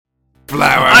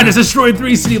flower. I just destroyed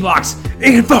 3 city blocks.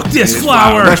 And fuck this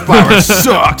flower. This flower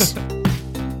sucks.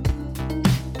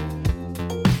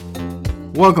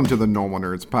 Welcome to the Normal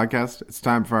Nerds Podcast. It's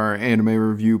time for our anime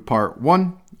review part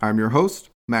 1. I'm your host,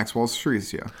 Maxwell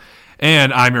Stricia.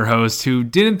 And I'm your host who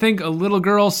didn't think a little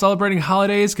girl celebrating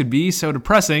holidays could be so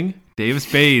depressing, Davis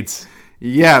Bates.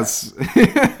 Yes,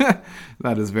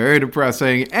 that is very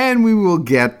depressing, and we will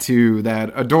get to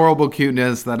that adorable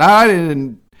cuteness that I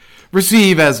didn't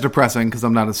receive as depressing because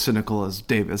I'm not as cynical as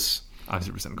Davis. I'm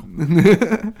super cynical.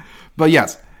 But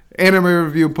yes, anime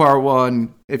review part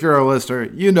 1. If you're a listener,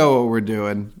 you know what we're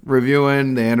doing.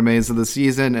 Reviewing the animes of the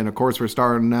season, and of course we're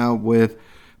starting out with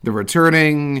the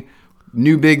returning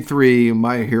new big 3,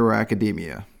 My Hero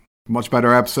Academia. Much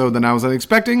better episode than I was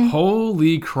expecting.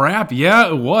 Holy crap. Yeah,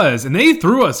 it was. And they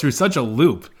threw us through such a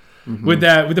loop with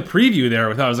the preview there.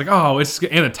 I was like, oh, it's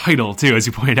and a title too, as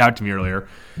you pointed out to me earlier.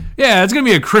 Yeah, it's going to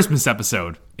be a Christmas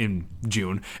episode in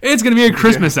June. It's going to be a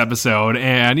Christmas episode,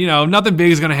 and, you know, nothing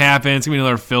big is going to happen. It's going to be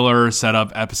another filler,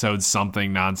 setup, episode,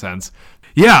 something nonsense.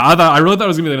 Yeah, I really thought it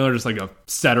was going to be another just like a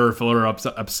setter, filler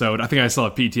episode. I think I still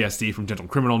have PTSD from Gentle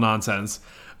Criminal nonsense.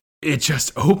 It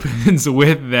just opens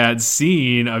with that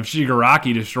scene of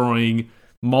Shigaraki destroying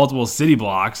multiple city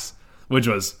blocks, which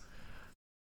was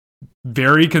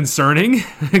very concerning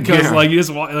because like you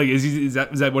just like is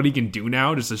that what he can do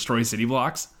now? Just destroy city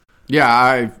blocks? Yeah,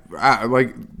 I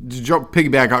like to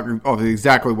piggyback off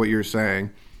exactly what you're saying.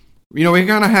 You know, we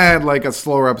kind of had like a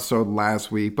slower episode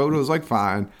last week, but it was like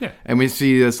fine. Yeah. And we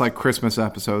see this like Christmas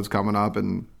episodes coming up,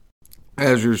 and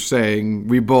as you're saying,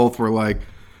 we both were like,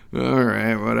 all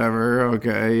right, whatever,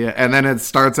 okay. Yeah. And then it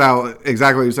starts out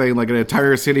exactly what you're saying, like an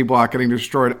entire city block getting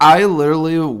destroyed. I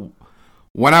literally,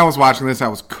 when I was watching this, I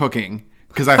was cooking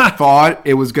because I thought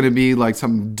it was going to be like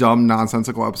some dumb,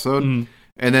 nonsensical episode. And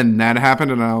then that happened,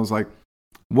 and I was like,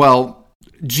 well,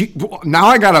 now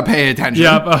I got to pay attention.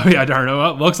 Yeah, darn it.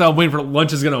 Well, looks like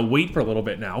lunch is going to wait for a little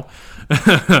bit now.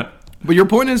 But your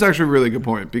point is actually a really good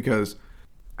point because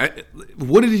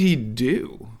what did he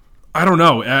do? I don't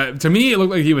know. To me, it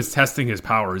looked like he was testing his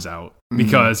powers out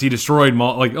because he destroyed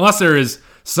unless there is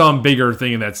some bigger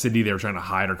thing in that city they were trying to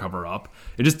hide or cover up.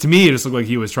 It just looked like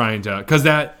he was trying to, because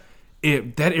that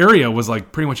area was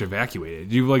like pretty much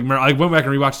evacuated. I went back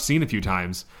and rewatched the scene a few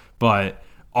times, but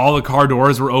all the car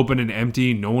doors were open and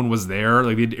empty. No one was there.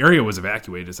 Like the area was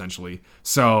evacuated essentially.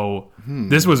 So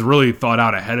this was really thought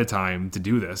out ahead of time to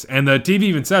do this. And the TV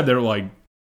even said there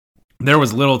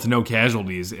was little to no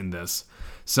casualties in this.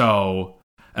 So,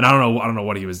 and I don't know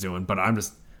what he was doing, but I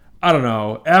don't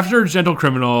know. After Gentle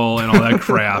Criminal and all that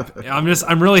crap,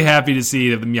 I'm really happy to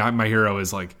see that my hero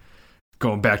is like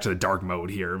going back to the dark mode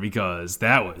here because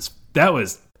that was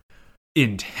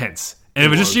intense. And it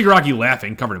was just Shigaraki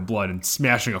laughing, covered in blood, and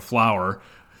smashing a flower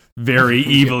very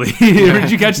evilly.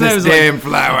 Did you catch that? It was damn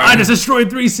flower. I just destroyed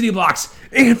 3 city blocks,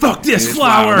 and fuck this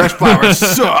flower. This flower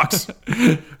sucks.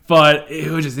 But he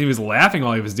was laughing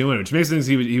while he was doing it, which makes sense.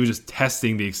 He was just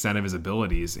testing the extent of his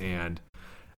abilities, and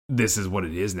this is what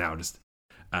it is now. Just,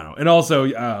 I don't know. And also,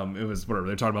 it was whatever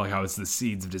they're talking about, like how it's the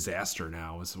seeds of disaster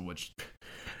now, which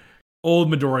old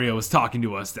Midoriya was talking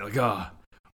to us. They're like,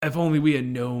 if only we had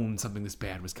known something this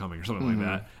bad was coming, or something like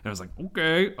that. And I was like,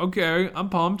 okay, I'm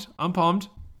pumped.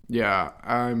 Yeah,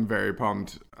 I'm very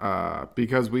pumped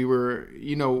because we were,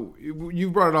 you know,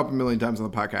 you've brought it up a million times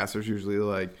on the podcast. There's usually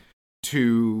like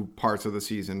 2 parts of the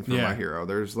season for My Hero.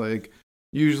 There's like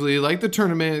usually like the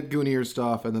tournament Goonier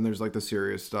stuff, and then there's like the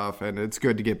serious stuff, and it's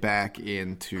good to get back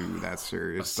into that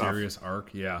serious stuff. Serious arc,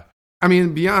 yeah. I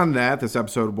mean, beyond that, this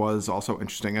episode was also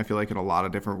interesting, I feel like, in a lot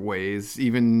of different ways.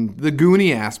 Even the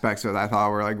Goonie aspects of it I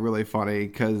thought were like really funny,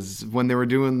 because when they were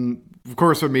doing, of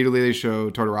course, immediately they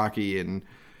show Todoroki and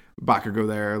Bakugo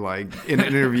there, like, in an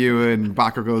interview, and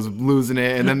Bakugo's losing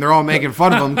it, and then they're all making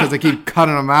fun of him because they keep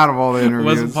cutting him out of all the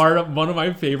interviews. Was one of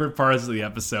my favorite parts of the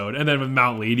episode, and then with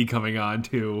Mount Lady coming on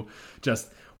too,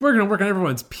 just, we're going to work on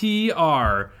everyone's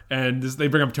PR, and they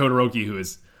bring up Todoroki, who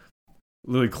is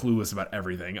really clueless about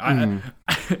everything.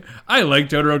 I like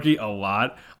Todoroki a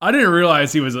lot. I didn't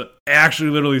realize he was actually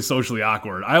literally socially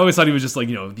awkward. I always thought he was just like,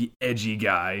 you know, the edgy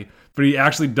guy, but he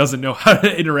actually doesn't know how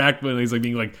to interact when he's like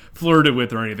being like flirted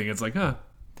with or anything. It's like,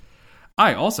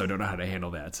 I also don't know how to handle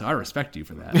that, so I respect you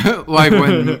for that. Like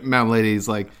when Mount Lady's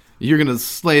like, you're gonna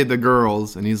slay the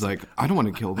girls, and he's like, I don't want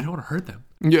to kill them. I don't want to hurt them.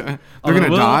 Yeah, they're gonna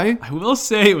die. I will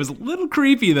say it was a little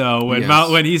creepy though when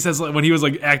when he says, when he was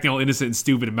like acting all innocent and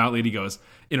stupid, and Mount Lady goes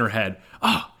in her head,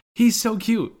 "Oh, he's so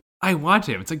cute. I want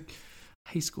him." It's like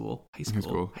high school.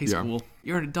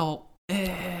 You're an adult.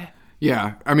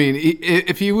 Yeah, I mean,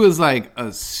 if he was like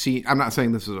a C, I'm not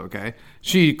saying this is okay.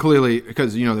 She clearly,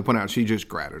 because they point out she just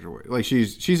graduated, like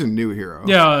she's a new hero.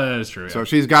 Yeah, that is true. Yeah. So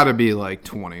she's got to be like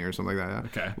 20 or something like that.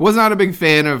 Okay, was not a big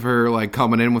fan of her like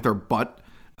coming in with her butt.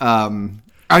 I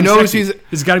know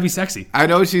it's got to be sexy. I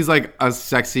know she's like a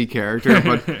sexy character,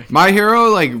 but My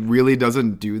Hero like really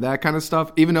doesn't do that kind of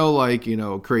stuff. Even though like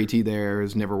Krati there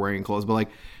is never wearing clothes, but like.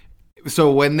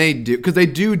 So when they do, because they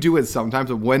do it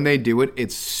sometimes, but when they do it,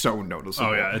 it's so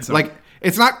noticeable. Oh yeah, it's like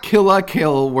it's not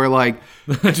kill where like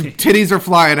titties are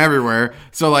flying everywhere.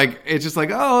 So like it's just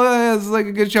like, oh, it's like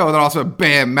a good show, and then also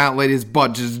bam, Mount Lady's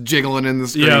butt just jiggling in the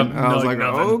screen. Yeah, and I was like,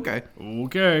 oh,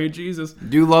 okay, Jesus.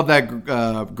 Do love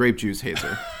that grape juice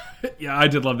hazer. Yeah, I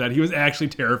did love that. He was actually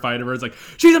terrified of her. It's like,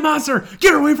 she's a monster.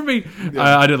 Get her away from me.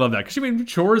 Yeah. I did love that because she made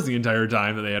chores the entire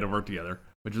time that they had to work together.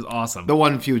 Which is awesome. The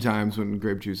one few times when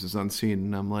grape juice is unseen,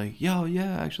 and I'm like, yo,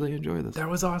 yeah, I actually enjoy this. That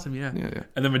was awesome, yeah. Yeah.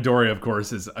 And then Midoriya, of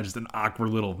course, is just an awkward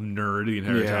little nerd the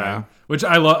entire time. Which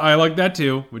I like that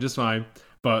too, which is fine.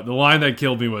 But the line that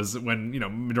killed me was when,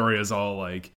 Midoriya is all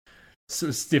like so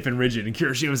stiff and rigid, and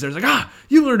Kirishima was like,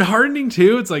 you learned hardening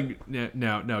too? It's like, no,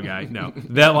 guy, no.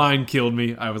 That line killed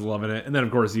me. I was loving it. And then,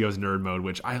 of course, he goes nerd mode,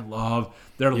 which I love.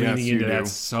 They're leaning into that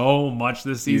so much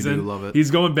this season. You do love it. He's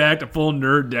going back to full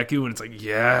nerd Deku, and it's like,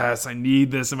 yes, I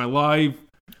need this in my life.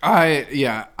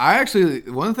 I actually,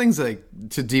 one of the things like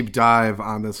to deep dive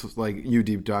on this, like you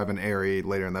deep dive in Eri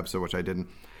later in the episode, which I didn't,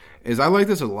 is I like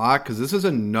this a lot because this is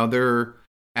another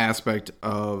aspect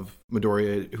of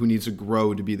Midoriya who needs to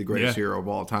grow to be the greatest hero of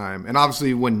all time. And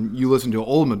obviously when you listen to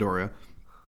old Midoriya,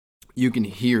 you can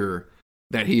hear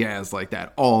that he has like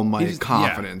that all-might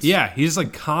confidence. Yeah, he's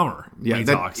like calmer when he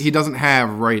talks. He doesn't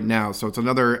have right now. So it's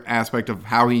another aspect of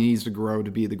how he needs to grow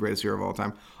to be the greatest hero of all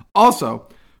time. Also,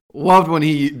 loved when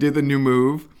he did the new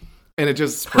move and it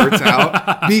just spurts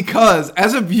out because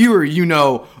as a viewer,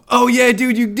 oh yeah,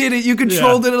 dude, you did it. You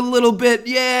controlled it a little bit.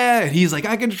 Yeah. And he's like,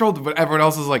 I controlled it. But everyone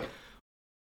else is like,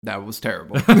 that was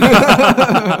terrible.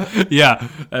 Yeah,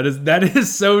 that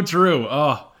is so true.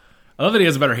 Oh, I love that he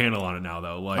has a better handle on it now,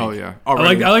 though. Like, oh yeah, I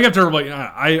like after like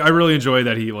I really enjoy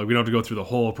that he like we don't have to go through the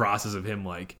whole process of him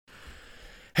like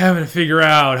having to figure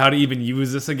out how to even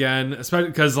use this again, especially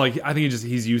because like I think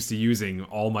he's used to using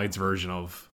All Might's version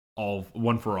of all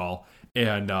One for All,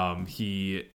 and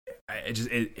he's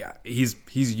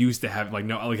used to having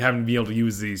having to be able to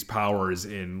use these powers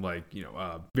in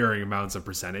varying amounts of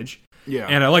percentage. Yeah,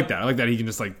 and I like that. I like that he can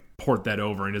just like port that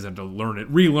over and doesn't have to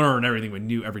relearn everything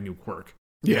with every new quirk.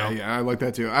 Yeah, I like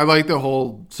that too. I like the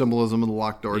whole symbolism of the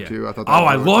locked door too. I thought. That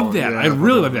I love that. I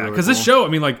really love that because this show. I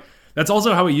mean, like that's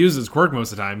also how he uses quirk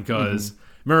most of the time. Because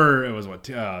remember, it was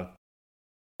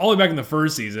all the way back in the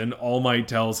first season, All Might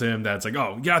tells him that's like,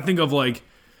 oh, you gotta think of like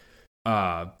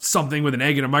something with an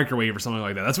egg in a microwave or something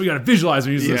like that. That's what you gotta visualize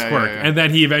when you use this quirk. Yeah. And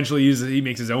then he eventually he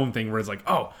makes his own thing where it's like,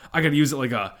 oh, I gotta use it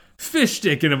like a fish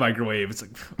stick in a microwave. It's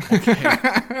like, okay.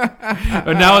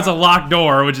 But now it's a locked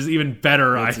door, which is even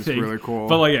better, I think. That's really cool.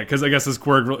 But because I guess this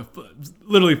quirk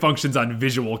literally functions on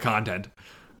visual content.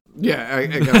 Yeah, I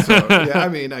guess so. Yeah, I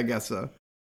mean, I guess so.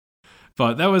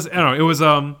 But that was, I don't know, it was,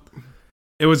 I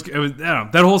don't know,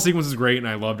 that whole sequence is great, and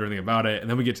I loved everything about it. And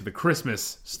then we get to the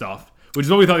Christmas stuff, which is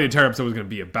what we thought the entire episode was going to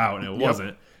be about, and it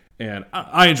wasn't. And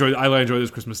I enjoyed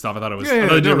this Christmas stuff. I thought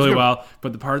it did really well.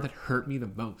 But the part that hurt me the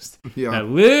most, that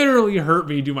literally hurt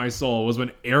me to my soul, was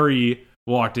when Eri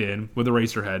walked in with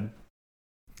Eraserhead,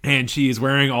 and she's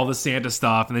wearing all the Santa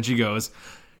stuff, and then she goes,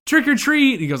 trick or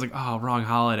treat. And he goes like, oh, wrong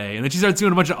holiday. And then she starts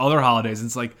doing a bunch of other holidays, and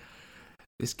it's like,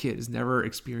 this kid has never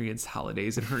experienced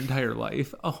holidays in her entire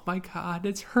life. Oh my God,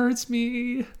 it hurts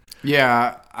me.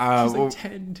 Yeah. She's like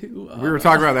 10 too. We were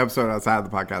talking about the episode outside of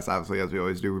the podcast, obviously, as we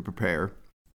always do, we prepare.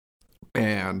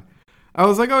 And I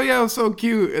was like, oh yeah, it was so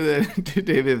cute. And then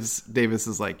Davis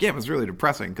is like, yeah, it was really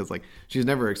depressing because like she's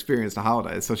never experienced a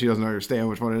holiday, so she doesn't understand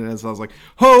which one it is. So I was like,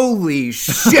 holy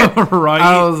shit. Right.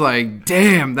 I was like,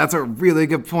 damn, that's a really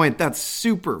good point. That's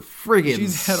super friggin'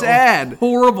 sad.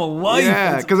 Horrible life.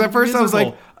 Yeah, because at first I was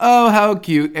like, oh, how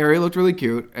cute. Eri looked really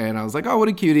cute. And I was like, oh, what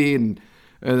a cutie.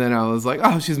 And then I was like,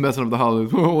 oh, she's messing up the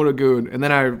holidays. What a goon. And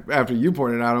then after you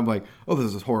pointed out, I'm like, oh,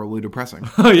 this is horribly depressing.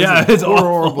 Oh, yeah, it's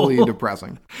horribly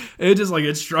depressing. It just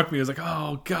it struck me. I was like,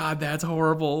 oh, God, that's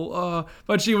horrible.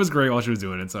 But she was great while she was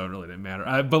doing it, so it really didn't matter.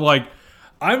 I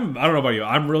don't know about you.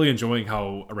 I'm really enjoying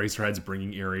how Eraserhead's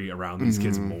bringing Eri around these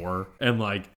kids more. And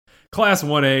Class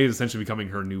 1A is essentially becoming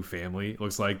her new family, it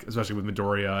looks like, especially with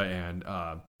Midoriya and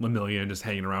Lemillion just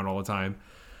hanging around all the time.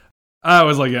 I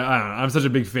was like, I don't know. I'm such a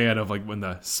big fan of when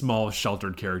the small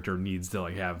sheltered character needs to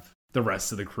have the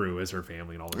rest of the crew as her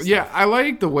family and all this stuff. I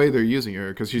like the way they're using her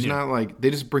because she's not they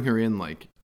just bring her in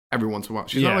every once in a while.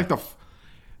 She's not like the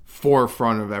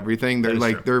forefront of everything. They're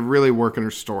like they're really working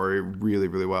her story really,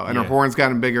 really well. And her horn's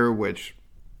gotten bigger, which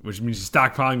means she's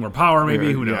stockpiling more power.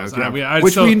 Maybe who knows?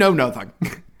 We know nothing.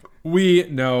 We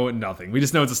know nothing. We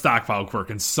just know it's a stockpile quirk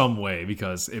in some way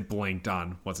because it blinked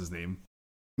on what's his name.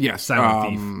 Yes, Silent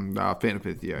Thief. Phantom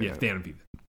Thief. Yeah, Phantom Thief.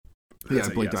 Yeah,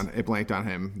 it blanked on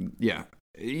him. Yeah.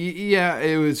 I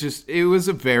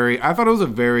thought it was a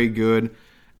very good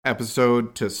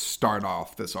episode to start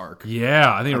off this arc.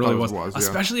 Yeah, I think it really was.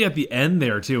 Especially at the end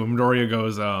there too, when Midoriya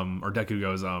goes, or Deku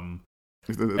goes,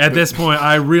 at this point,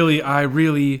 I really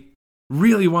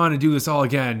want to do this all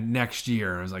again next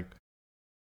year. I was like,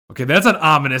 okay, that's an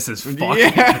ominous as fuck.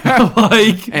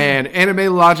 Yeah. And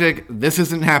anime logic, this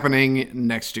isn't happening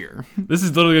next year. This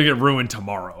is literally gonna get ruined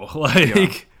tomorrow.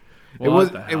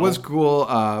 It was cool.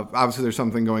 Obviously, there's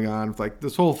something going on with like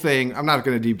this whole thing. I'm not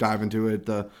going to deep dive into it.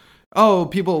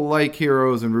 People like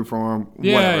heroes and root for them.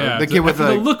 Yeah. The kid with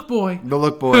the look boy,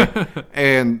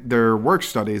 and their work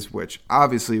studies. Which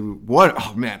obviously,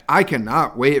 I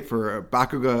cannot wait for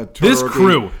Bakuga. Todoroki. This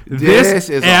crew, this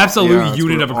is absolute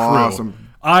unit of a crew. Awesome.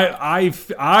 I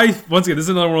once again, this is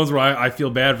another one of those where I feel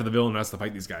bad for the villain who has to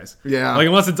fight these guys. Yeah, like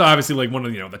unless it's obviously like one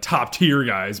of the top tier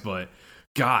guys, but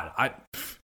God,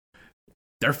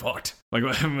 they're fucked. Like,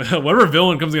 whatever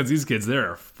villain comes against these kids,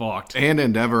 they're fucked. And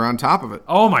Endeavor on top of it.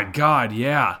 Oh my God,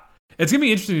 yeah. It's going to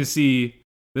be interesting to see.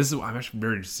 I'm actually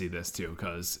very interested to see this too,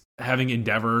 because having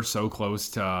Endeavor so close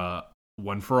to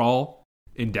One For All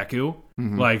in Deku,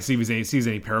 like, see if he sees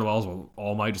any parallels with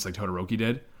All Might, just like Todoroki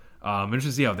did. I'm interested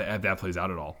to see how that plays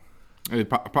out at all.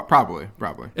 Probably.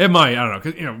 It might. I don't know.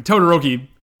 Because, Todoroki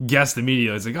guessed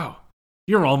immediately. It's like, oh,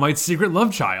 you're All Might's secret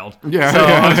love child. Yeah. So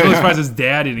I was really surprised his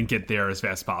dad didn't get there as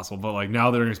fast as possible. But like now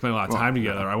they're going to spend a lot of time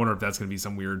together. I wonder if that's going to be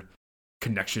some weird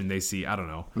connection they see. I don't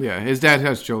know. Yeah, his dad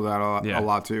has chilled out a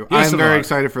lot too. I'm very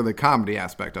excited for the comedy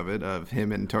aspect of it, of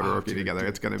him and Todoroki together.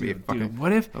 It's going to be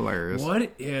fucking hilarious.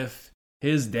 What if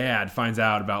his dad finds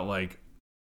out about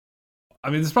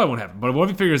this probably won't happen, but what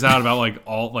if he figures out about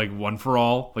One For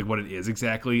All, like what it is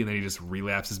exactly, and then he just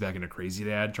relapses back into Crazy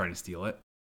Dad trying to steal it?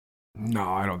 No,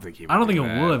 I don't think he would. I don't think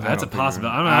it would. That's a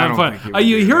possibility.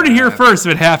 You heard it here first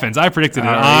if it happens. I predicted it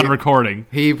on recording.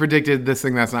 He predicted this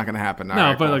thing that's not going to happen.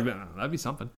 That'd be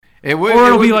something.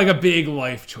 It'll be like a big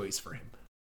life choice for him.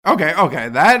 Okay.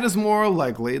 That is more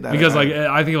likely. Because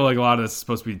I think a lot of this is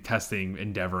supposed to be testing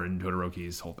Endeavor and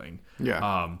Todoroki's whole thing. Yeah.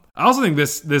 I also think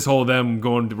this whole them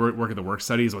going to work at the work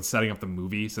study is what's setting up the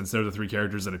movie, since they're the three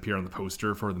characters that appear on the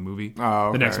poster for the movie. Oh,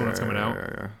 okay, the next one that's coming out.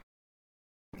 Yeah.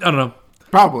 I don't know.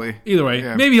 Probably. Either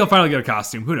way, maybe he'll finally get a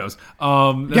costume. Who knows?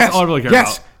 That's all I really care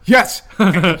about. Yes.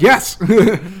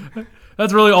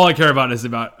 That's really all I care about is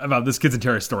about this kid's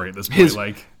entire story at this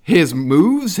point. His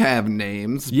moves have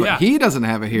names, but he doesn't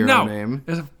have a hero name.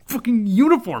 There's a fucking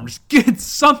uniform. Just get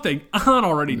something on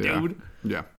already, dude.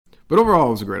 Yeah. But overall,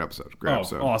 it was a great episode.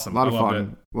 Awesome. A lot of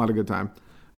fun. A lot of good time.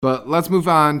 But let's move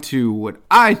on to what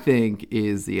I think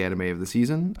is the anime of the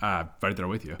season. Right there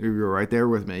with you. You're right there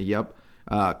with me. Yep.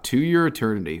 To Your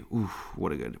Eternity. Oof,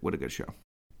 what a good show.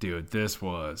 Dude, this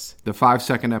was the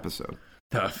 5-second episode.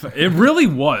 It really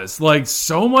was. Like,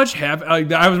 so much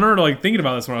happened. I remember thinking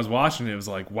about this when I was watching it. It was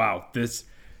like, wow, this.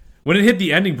 When it hit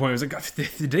the ending point, I was like,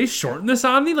 did they shorten this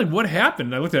on me? Like, what happened?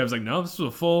 And I looked at it. I was like, no, this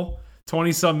was a full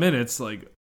 20-some minutes. Like,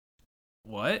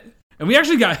 what? And we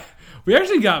actually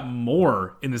got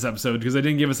more in this episode because they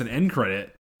didn't give us an end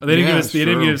credit. They didn't give us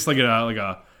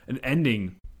an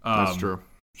ending. That's true.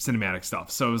 Cinematic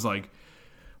stuff. So it was like,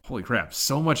 holy crap,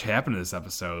 so much happened in this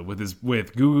episode with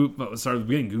Gugu. Started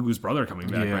getting Gugu's brother coming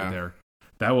back right there.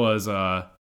 That was I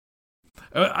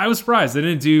was surprised they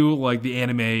didn't do like the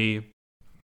anime.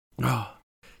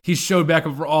 He showed back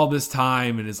over all this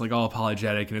time and is like all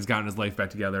apologetic and has gotten his life back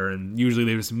together. And usually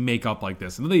they just make up like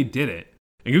this, and then they did it.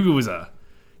 And Gugu was a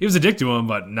dick to him,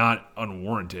 but not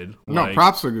unwarranted. No,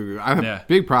 props to Gugu. I have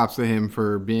big props to him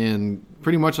for being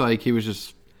pretty much like he was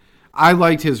just. I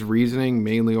liked his reasoning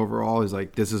mainly overall. He's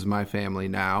like, this is my family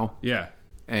now. Yeah.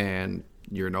 And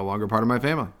you're no longer part of my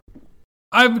family.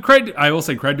 I will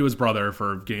say credit to his brother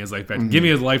for getting his life back,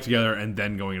 giving his life together, and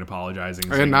then going and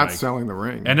apologizing. And not selling the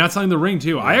ring. And not selling the ring,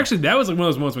 too. Yeah. That was like one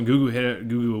of those moments when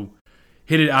Gugu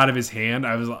hit it out of his hand.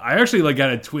 I actually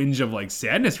got a twinge of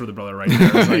sadness for the brother right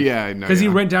there. Yeah, I know. Because he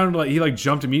went down to he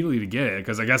jumped immediately to get it.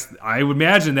 Because I guess I would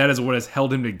imagine that is what has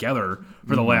held him together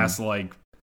for the last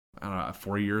I don't know,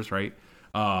 4 years, right?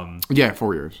 4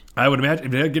 years. I would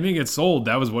imagine if getting it sold,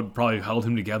 that was what probably held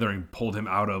him together and pulled him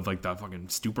out of the fucking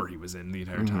stupor he was in the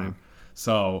entire time.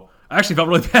 So I actually felt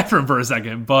really bad for him for a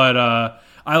second, but I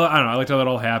don't know. I liked how that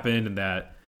all happened, and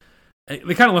that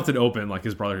they kind of left it open, like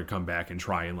his brother could come back and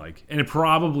try and and it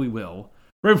probably will.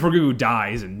 Right before Gugu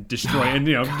dies and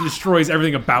destroys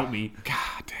everything about me.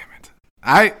 God damn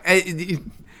it!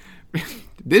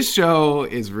 This show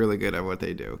is really good at what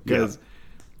they do because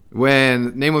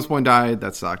when Nameless Boy died,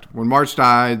 that sucked. When March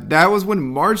died, that was when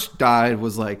March died.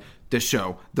 Was like this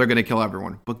show, they're gonna kill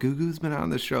everyone. But Gugu's been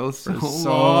on the show so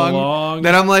long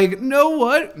that I'm like, know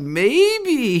what?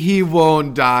 Maybe he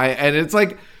won't die, and it's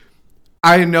like.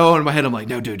 I know in my head, I'm like,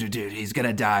 no, dude, he's going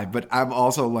to die. But I'm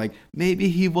also like, maybe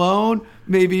he won't.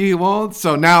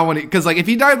 So now because if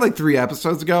he died 3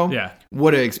 episodes ago,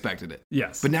 would have expected it.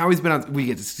 Yes. But now he's been on, we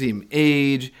get to see him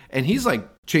age. And he's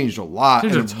changed a lot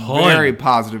in very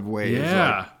positive ways.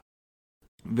 Yeah.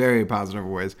 Very positive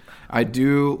ways. I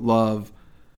do love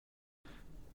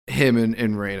him and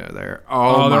Raina there.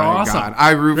 Oh my awesome. God.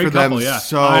 I root for them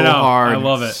so hard. I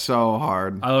love it. So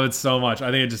hard. I love it so much. I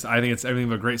think it's everything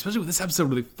but great, especially with this episode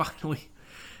where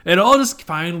it all just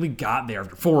finally got there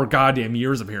after 4 goddamn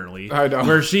years, apparently. I know.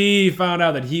 Where she found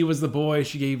out that he was the boy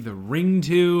she gave the ring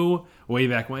to way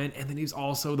back when, and then he's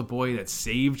also the boy that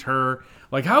saved her.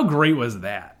 How great was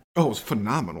that? Oh, it was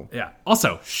phenomenal. Yeah.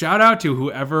 Also, shout out to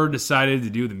whoever decided to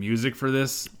do the music for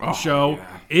this show.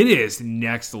 Yeah. It is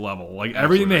next level.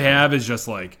 Everything they have is just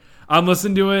I'm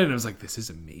listening to it and I was like, this is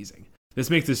amazing. This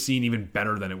makes the scene even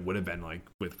better than it would have been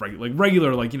with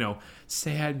regular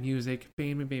sad music,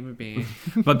 bam, bam, bam.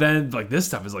 But then this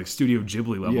stuff is Studio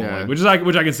Ghibli level, which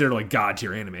I consider god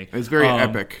tier anime. It's very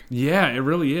epic. Yeah, it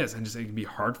really is, and just it can be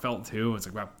heartfelt too.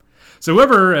 It's wow. So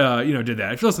whoever did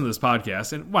that, if you listen to this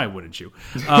podcast, and why wouldn't you?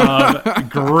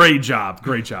 Great job.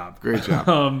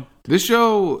 This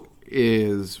show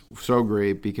is so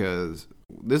great because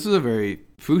this is a very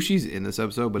Fushi's in this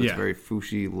episode, but it's a very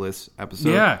Fushi-less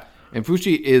episode. Yeah, and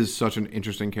Fushi is such an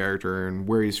interesting character and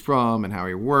where he's from and how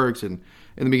he works. And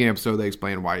in the beginning of the episode, they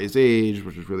explain why he's aged,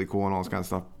 which is really cool and all this kind of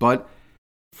stuff. But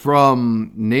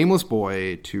from Nameless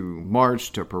Boy to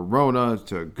March to Perona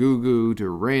to Gugu to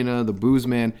Raina, the Booze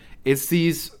Man, it's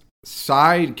these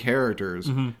side characters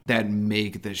that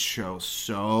make this show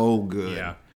so good.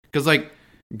 Yeah, because I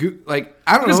don't know.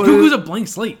 Because Gugu's a blank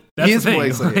slate. That's the thing.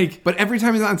 Blank slate. But every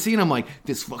time he's on scene, I'm like,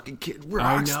 this fucking kid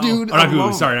rocks, dude. Oh, not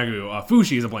Gugu. Sorry, not Gugu.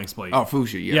 Fushi is a blank slate. Oh,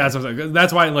 Fushi. Yeah. Yeah,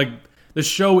 that's why the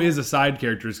show is a side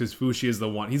character because Fushi is the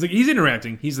one. He's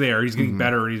interacting. He's there. He's getting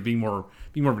better. He's being more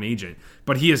of an agent.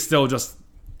 But he is still just.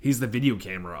 He's the video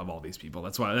camera of all these people.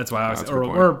 That's why I was,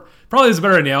 or probably there's a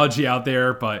better analogy out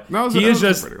there, but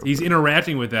he's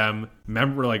interacting with them,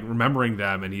 remembering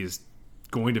them, and he's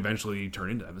going to eventually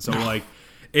turn into them. So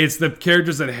it's the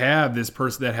characters that have this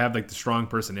person that have the strong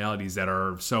personalities that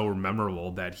are so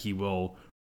memorable that he will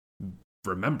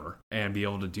remember and be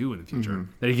able to do in the future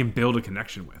that he can build a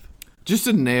connection with. Just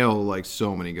to nail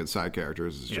so many good side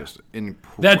characters is just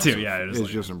impressive. That too, yeah,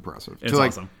 it's just impressive. It's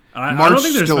awesome. I don't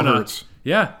think there's still hurts.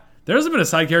 Yeah, there hasn't been a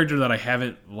side character that I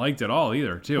haven't liked at all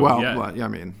either. Too. Well, yeah, I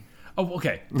mean, oh,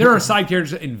 okay. There are side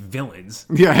characters and villains.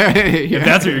 Yeah. If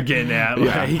that's what you're getting at.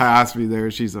 Yeah, Hasbi there.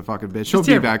 She's a fucking bitch. She'll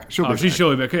be back. She'll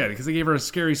be back. Yeah, because they gave her a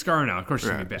scary scar now. Of course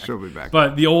she'll be back. She'll be back.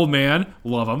 But the old man,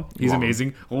 love him. He's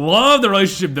amazing. Love the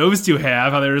relationship those two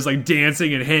have. How they're just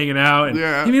dancing and hanging out. And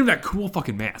he made him that cool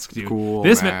fucking mask, dude. Cool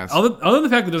mask. Other than the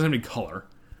fact that it doesn't have any color.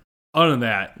 Other than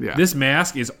that, this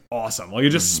mask is awesome. It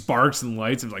just sparks and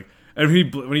lights. It's and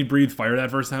when he breathed fire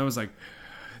that first time, I was like,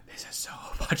 this is so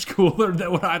much cooler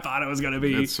than what I thought it was going to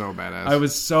be. It's so badass. I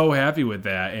was so happy with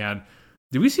that. And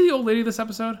did we see the old lady this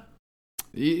episode?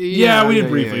 Yeah, we did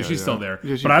briefly. She's still there.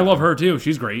 Yeah, but I love her too.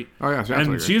 She's great. Oh,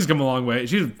 yeah. She's come a long way.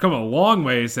 She's come a long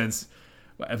way since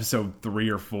episode 3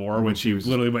 or 4 when she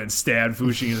literally went and stabbed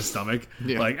Fushi in the stomach.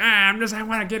 I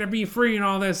want to get her be free and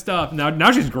all this stuff.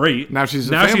 Now she's great. Now she's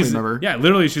a family member. Yeah,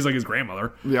 literally she's like his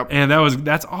grandmother. Yep. And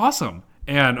that's awesome.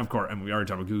 And of course, we already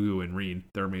talked about Gugu and Reen.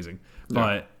 They're amazing.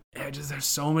 But there's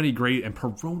so many great, and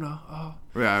Perona. Oh,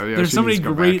 there's so many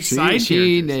great side characters.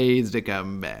 She needs to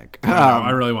come back. I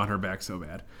really want her back so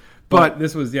bad. But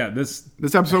this was this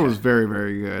episode was very,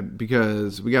 very good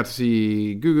because we got to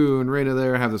see Gugu and Raina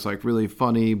there have this really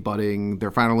funny budding.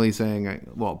 They're finally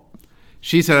saying,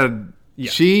 she said. Yeah.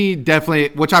 She definitely,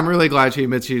 which I'm really glad she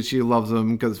admits she loves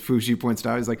him because Fushi points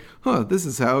out, he's like, this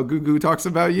is how Gugu talks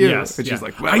about you. Yes, and she's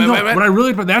like, I know. What I really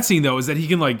like about that scene, though, is that he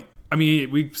can,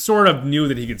 we sort of knew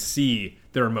that he could see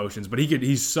their emotions, but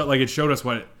it showed us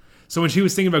what. So when she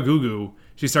was thinking about Gugu,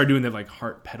 she started doing that,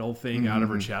 heart pedal thing out of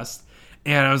her chest.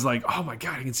 And I was like, oh my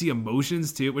God, I can see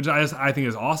emotions too, which I think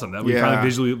is awesome. That we kind of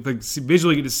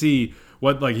visually get to see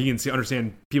what, he can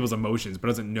understand people's emotions, but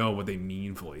doesn't know what they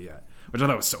mean fully yet. Which I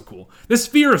thought was so cool. This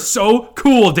sphere is so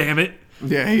cool, damn it.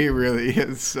 Yeah, he really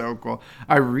is so cool.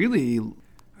 I really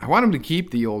I want him to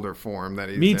keep the older form that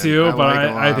he's Me too, in. but like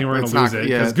I think we're going to lose it.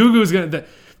 Yeah. Because Gugu's going to...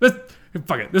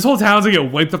 Fuck it. This whole town's going to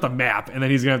get wiped off the map, and then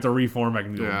he's going to have to reform back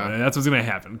into Yeah. and that's what's going to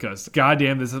happen, because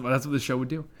goddamn, that's what the show would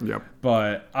do. Yep.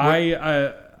 But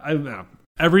I don't know.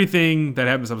 Everything that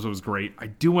happened this episode was great. I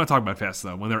do want to talk about Fast,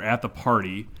 though, when they're at the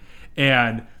party,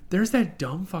 and there's that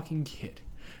dumb fucking kid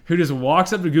who just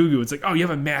walks up to Gugu. It's like, oh, you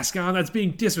have a mask on? That's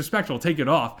being disrespectful. Take it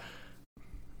off.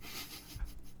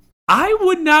 I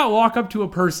would not walk up to a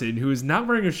person who is not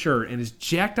wearing a shirt and is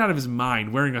jacked out of his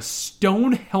mind wearing a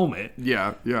stone helmet.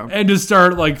 Yeah. And just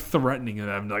start like threatening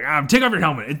them. Like, take off your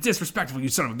helmet. It's disrespectful, you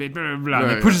son of a bitch. Blah, blah, blah.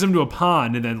 Right, and pushes him to a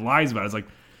pond and then lies about it. It's like,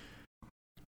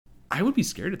 I would be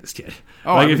scared of this kid.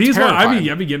 Oh, like, I'd if be he's terrified.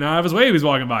 I'd be getting out of his way if he's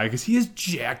walking by, because he is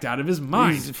jacked out of his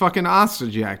mind. He's fucking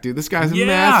Ostajack, dude. This guy's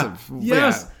massive.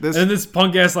 Yes. Yeah, and this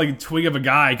punk ass like twig of a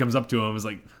guy comes up to him and is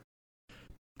like,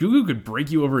 Gugu could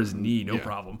break you over his knee, no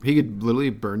problem. He could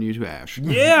literally burn you to ash.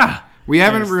 Yeah. We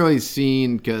haven't really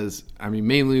seen, because, I mean,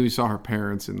 mainly we saw her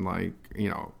parents in, like,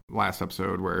 last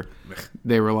episode where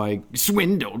they were, like,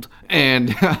 swindled.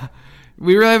 And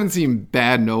we really haven't seen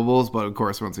bad nobles, but, of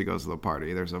course, once he goes to the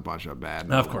party, there's a bunch of bad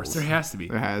nobles. Of course, there has to be.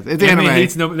 There has. It's anime.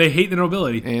 They hate the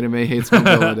nobility. Anime hates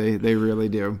nobility. They really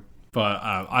do. But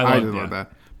I love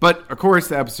that. But, of course,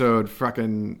 the episode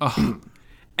fucking...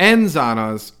 ends on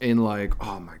us in like,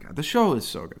 oh my god, the show is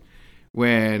so good.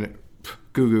 When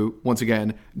Gugu, once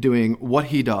again, doing what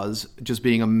he does, just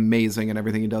being amazing in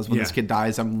everything he does. When this kid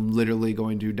dies, I'm literally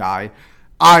going to die.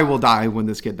 I will die when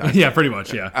this kid dies. Yeah, pretty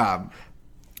much, yeah.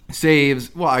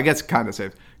 Saves, well, I guess kind of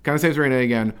saves Reina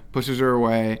again, pushes her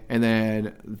away, and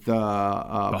then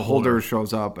the beholder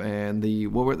shows up, and the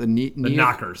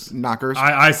knockers.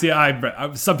 I see.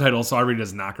 I subtitles, so I read it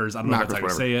as knockers. I don't know if that's how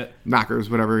you say it. Knockers,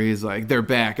 whatever. He's like, they're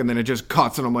back, and then it just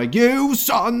cuts, and I'm like, you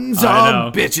sons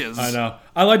of bitches. I know.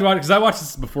 I liked watching, because I watched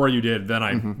this before you did. Then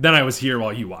I was here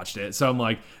while you watched it, so I'm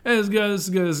like, it's good, it's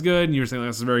good, it's good. And you were saying, like,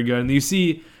 this is very good. And you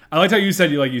see, I liked how you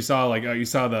said you saw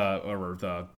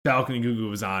the balcony Gugu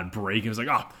was on break, and it was like,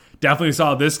 oh, definitely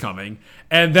saw this coming.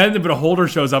 And then the beholder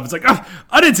shows up. It's like, oh,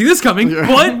 I didn't see this coming. Yeah.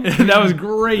 What? And that was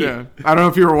great. Yeah. I don't know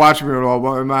if you were watching me at all,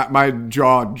 but my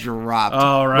jaw dropped.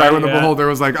 Oh, right when the beholder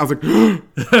was like, I was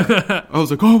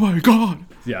like, oh my god.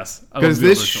 Yes. Because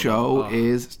this show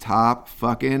is top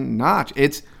fucking notch.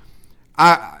 It's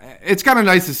kind of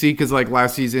nice to see, because like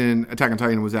last season, Attack on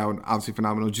Titan was out, obviously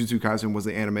phenomenal. Jujutsu Kaisen was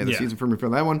the anime of the season for me for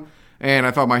that one. And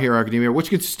I thought My Hero Academia, which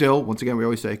could still, once again, we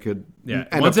always say could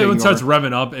once it starts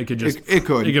revving up, it could just it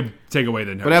could take away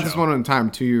the entire But at show. this moment in time,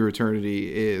 To Your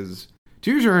Eternity is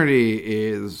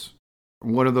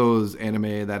one of those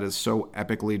anime that is so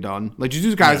epically done. Like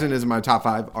Jujutsu Kaisen is in my top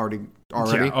 5 already.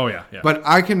 Yeah. Oh yeah. But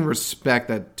I can respect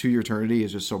that To Your Eternity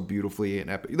is just so beautifully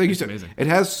and epic. Like you said, amazing. It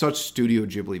has such Studio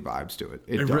Ghibli vibes to it.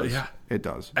 It does. Really, it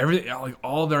does. Everything, like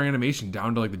all of their animation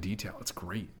down to like the detail. It's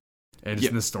great, and just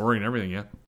in the story and everything. Yeah.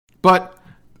 But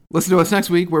listen to us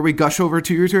next week where we gush over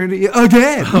To Your Eternity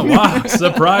again. Oh, wow.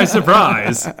 Surprise,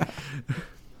 surprise.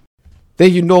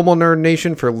 Thank you, Normal Nerd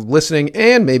Nation, for listening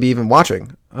and maybe even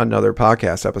watching another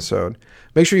podcast episode.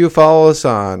 Make sure you follow us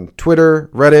on Twitter,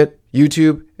 Reddit,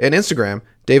 YouTube, and Instagram.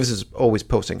 Davis is always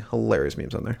posting hilarious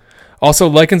memes on there. Also,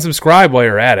 like and subscribe while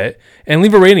you're at it, and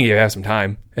leave a rating if you have some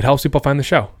time. It helps people find the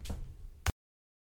show.